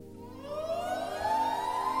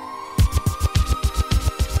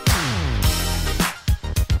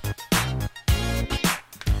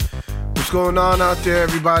going on out there,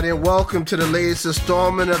 everybody, and welcome to the latest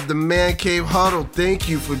installment of the Man Cave Huddle. Thank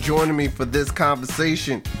you for joining me for this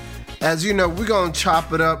conversation. As you know, we're going to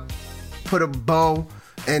chop it up, put a bow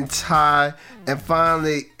and tie, and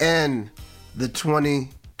finally end the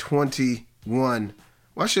 2021,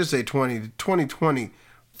 well, I should say the 2020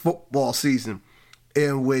 football season,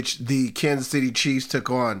 in which the Kansas City Chiefs took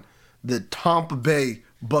on the Tampa Bay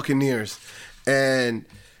Buccaneers. And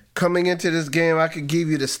coming into this game, I could give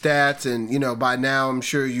you the stats, and, you know, by now I'm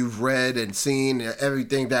sure you've read and seen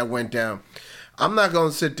everything that went down. I'm not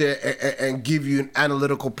going to sit there and give you an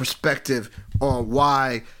analytical perspective on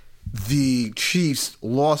why the Chiefs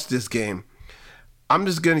lost this game. I'm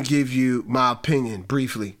just going to give you my opinion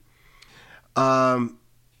briefly.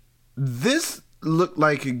 This looked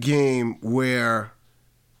like a game where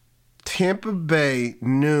Tampa Bay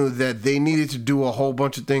knew that they needed to do a whole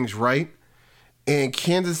bunch of things right. And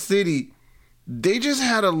Kansas City, they just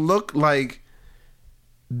had a look like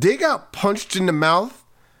they got punched in the mouth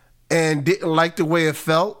and didn't like the way it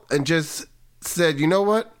felt and just said, you know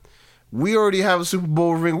what? We already have a Super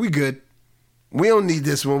Bowl ring. We good. We don't need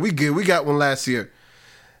this one. We good. We got one last year.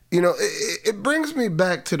 You know, it brings me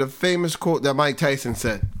back to the famous quote that Mike Tyson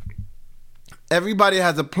said. Everybody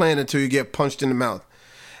has a plan until you get punched in the mouth.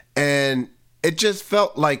 And it just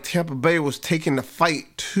felt like Tampa Bay was taking the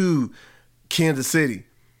fight to Kansas City.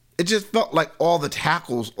 It just felt like all the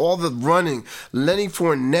tackles, all the running. Lenny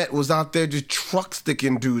Fournette was out there just truck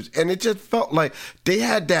sticking dudes. And it just felt like they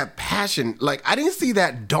had that passion. Like, I didn't see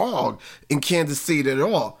that dog in Kansas City at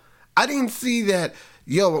all. I didn't see that,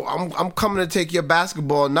 yo, I'm coming to take your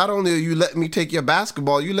basketball. Not only are you letting me take your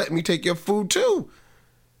basketball, you let me take your food too.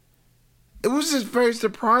 It was just very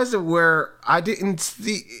surprising where I didn't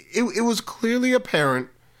see, it was clearly apparent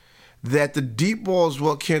that the deep ball is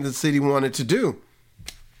what Kansas City wanted to do.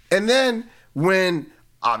 And then when,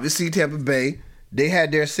 obviously, Tampa Bay, they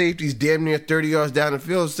had their safeties damn near 30 yards down the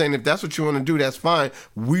field saying, if that's what you want to do, that's fine.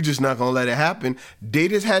 We just not going to let it happen. They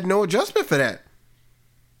just had no adjustment for that.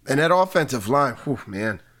 And that offensive line, whew,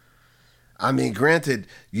 man. I mean, granted,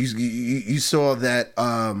 you saw that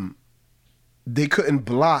they couldn't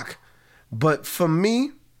block. But for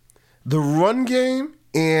me, the run game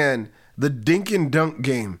and the dink and dunk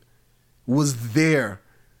game was there,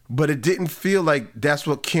 but it didn't feel like that's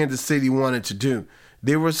what Kansas City wanted to do.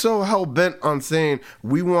 They were so hell-bent on saying,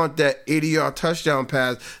 we want that 80-yard touchdown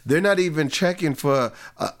pass. They're not even checking for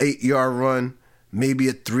an 8-yard run, maybe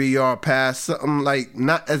a 3-yard pass, something like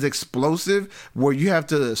not as explosive where you have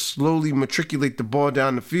to slowly matriculate the ball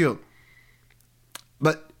down the field.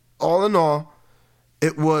 But all in all,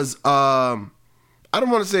 it was, I don't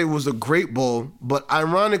want to say it was a great bowl, but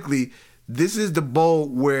ironically, this is the bowl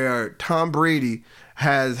where Tom Brady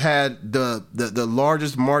has had the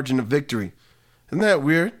largest margin of victory. Isn't that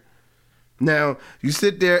weird? Now, you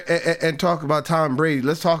sit there and talk about Tom Brady.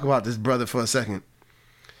 Let's talk about this brother for a second.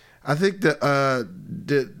 I think I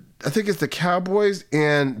think it's the Cowboys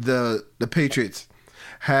and the Patriots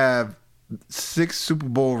have 6 Super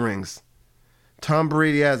Bowl rings. Tom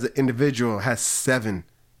Brady as an individual has 7.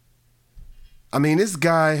 I mean, this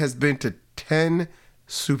guy has been to 10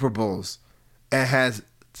 Super Bowls and has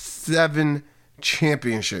 7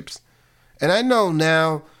 championships. And I know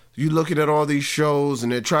now you're looking at all these shows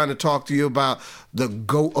and they're trying to talk to you about the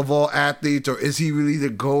GOAT of all athletes, or is he really the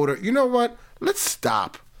GOAT? Or, you know what? Let's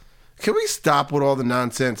stop. Can we stop with all the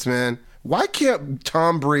nonsense, man? Why can't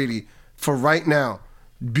Tom Brady, for right now,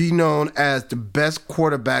 be known as the best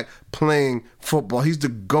quarterback playing football? He's the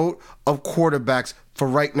GOAT of quarterbacks for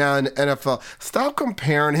right now in the NFL. Stop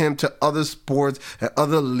comparing him to other sports and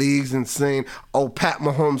other leagues and saying, oh, Pat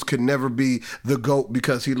Mahomes could never be the GOAT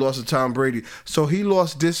because he lost to Tom Brady. So he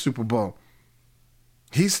lost this Super Bowl.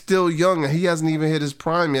 He's still young and he hasn't even hit his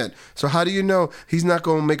prime yet. So how do you know he's not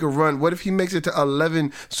going to make a run? What if he makes it to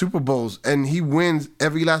 11 Super Bowls and he wins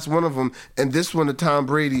every last one of them, and this one to Tom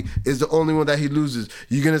Brady is the only one that he loses?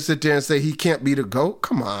 You're going to sit there and say he can't be the GOAT?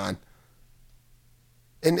 Come on.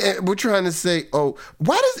 And we're trying to say, oh,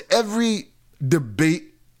 why does every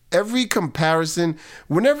debate, every comparison,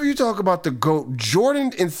 whenever you talk about the GOAT,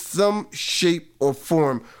 Jordan in some shape or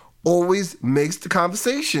form always makes the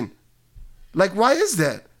conversation? Like, why is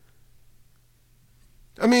that?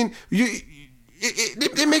 I mean,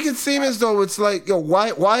 they make it seem as though it's like, yo,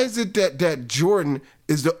 why is it that Jordan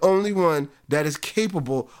is the only one that is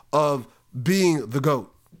capable of being the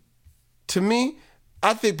GOAT? To me,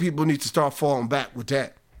 I think people need to start falling back with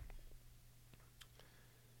that.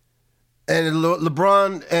 And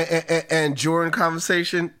LeBron and Jordan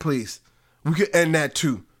conversation, please, we could end that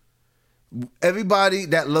too. Everybody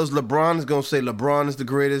that loves LeBron is going to say LeBron is the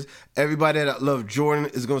greatest. Everybody that loves Jordan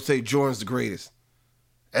is going to say Jordan's the greatest.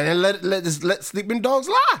 And then let sleeping dogs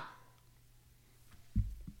lie.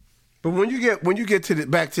 But when you get to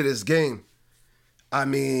back to this game, I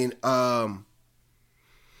mean, that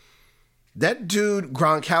dude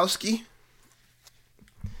Gronkowski.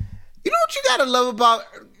 You know what you gotta love about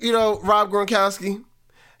Rob Gronkowski?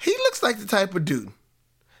 He looks like the type of dude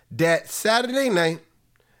that Saturday night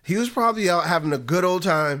he was probably out having a good old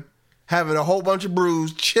time, having a whole bunch of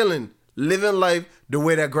brews, chilling, living life the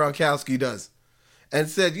way that Gronkowski does, and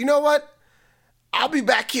said, "You know what? I'll be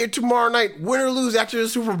back here tomorrow night, win or lose after the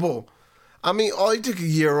Super Bowl." I mean, all he took a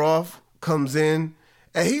year off, comes in,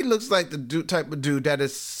 and he looks like the type of dude that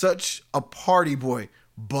is such a party boy.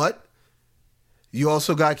 But you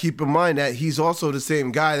also got to keep in mind that he's also the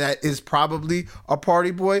same guy that is probably a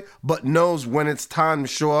party boy, but knows when it's time to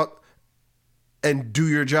show up and do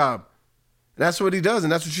your job. That's what he does,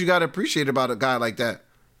 and that's what you got to appreciate about a guy like that.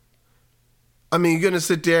 I mean, you're going to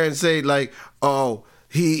sit there and say, like, oh,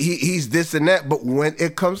 he's this and that, but when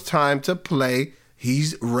it comes time to play,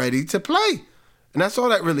 he's ready to play. And that's all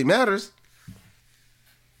that really matters.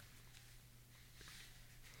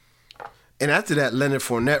 And after that Leonard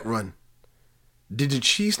Fournette run, did the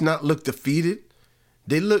Chiefs not look defeated?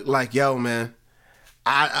 They look like, yo, man,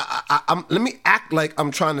 I'm let me act like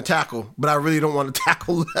I'm trying to tackle, but I really don't want to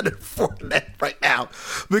tackle Leonard Fournette right now.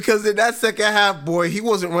 Because in that second half, boy, he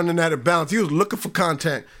wasn't running out of bounds. He was looking for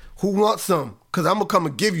contact. Who wants some? Because I'm going to come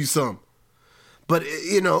and give you some. But,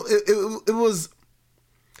 it was,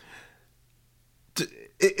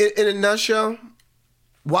 in a nutshell,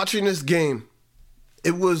 watching this game,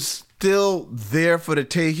 it was still there for the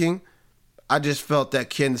taking. I just felt that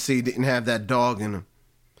Kansas City didn't have that dog in them.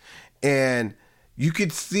 And you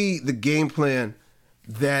could see the game plan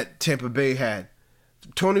that Tampa Bay had.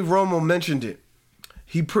 Tony Romo mentioned it.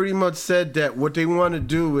 He pretty much said that what they want to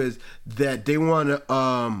do is that they want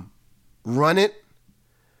to run it,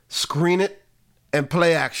 screen it, and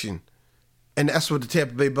play action. And that's what the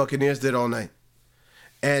Tampa Bay Buccaneers did all night.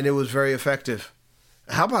 And it was very effective.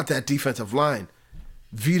 How about that defensive line?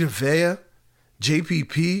 Vita Vea,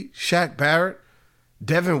 JPP, Shaq Barrett,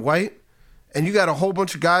 Devin White. And you got a whole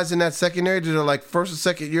bunch of guys in that secondary that are like first and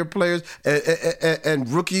second year players and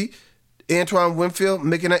rookie Antoine Winfield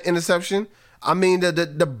making that interception. I mean,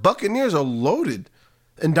 the Buccaneers are loaded.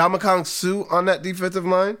 And Ndamukong Suh on that defensive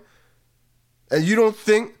line. And you don't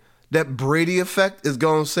think that Brady effect is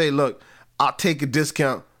going to say, look, I'll take a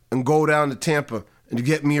discount and go down to Tampa and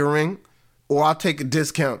get me a ring? Or I'll take a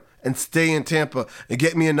discount and stay in Tampa and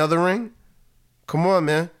get me another ring? Come on,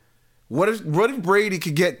 man. What if Brady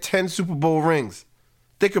could get 10 Super Bowl rings?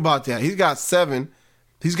 Think about that. He's got 7.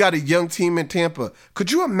 He's got a young team in Tampa.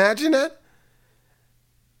 Could you imagine that?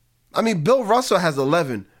 I mean, Bill Russell has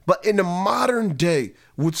 11. But in the modern day,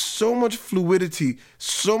 with so much fluidity,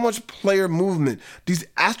 so much player movement, these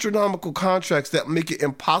astronomical contracts that make it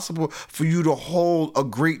impossible for you to hold a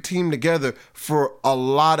great team together for a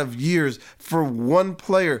lot of years, for one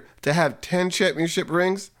player to have 10 championship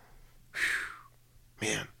rings,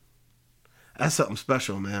 man, that's something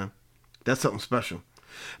special, man. That's something special.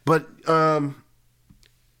 But all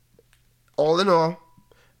in all,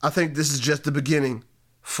 I think this is just the beginning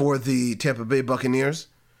for the Tampa Bay Buccaneers.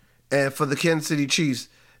 And for the Kansas City Chiefs,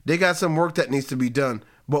 they got some work that needs to be done.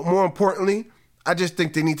 But more importantly, I just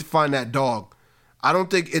think they need to find that dog. I don't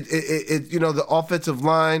think it the offensive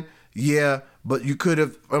line, yeah, but you could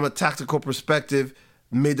have, from a tactical perspective,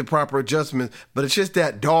 made the proper adjustments. But it's just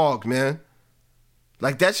that dog, man.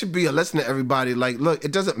 Like, that should be a lesson to everybody. Like, look,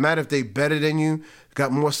 it doesn't matter if they better than you,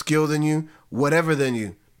 got more skill than you, whatever than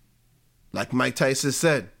you. Like Mike Tyson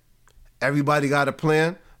said, everybody got a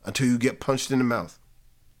plan until you get punched in the mouth.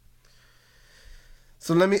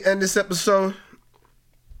 So let me end this episode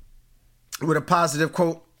with a positive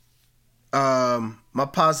quote. My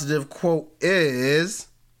positive quote is,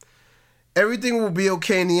 everything will be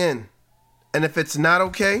okay in the end. And if it's not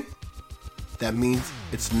okay, that means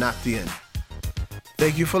it's not the end.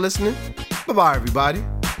 Thank you for listening. Bye-bye, everybody.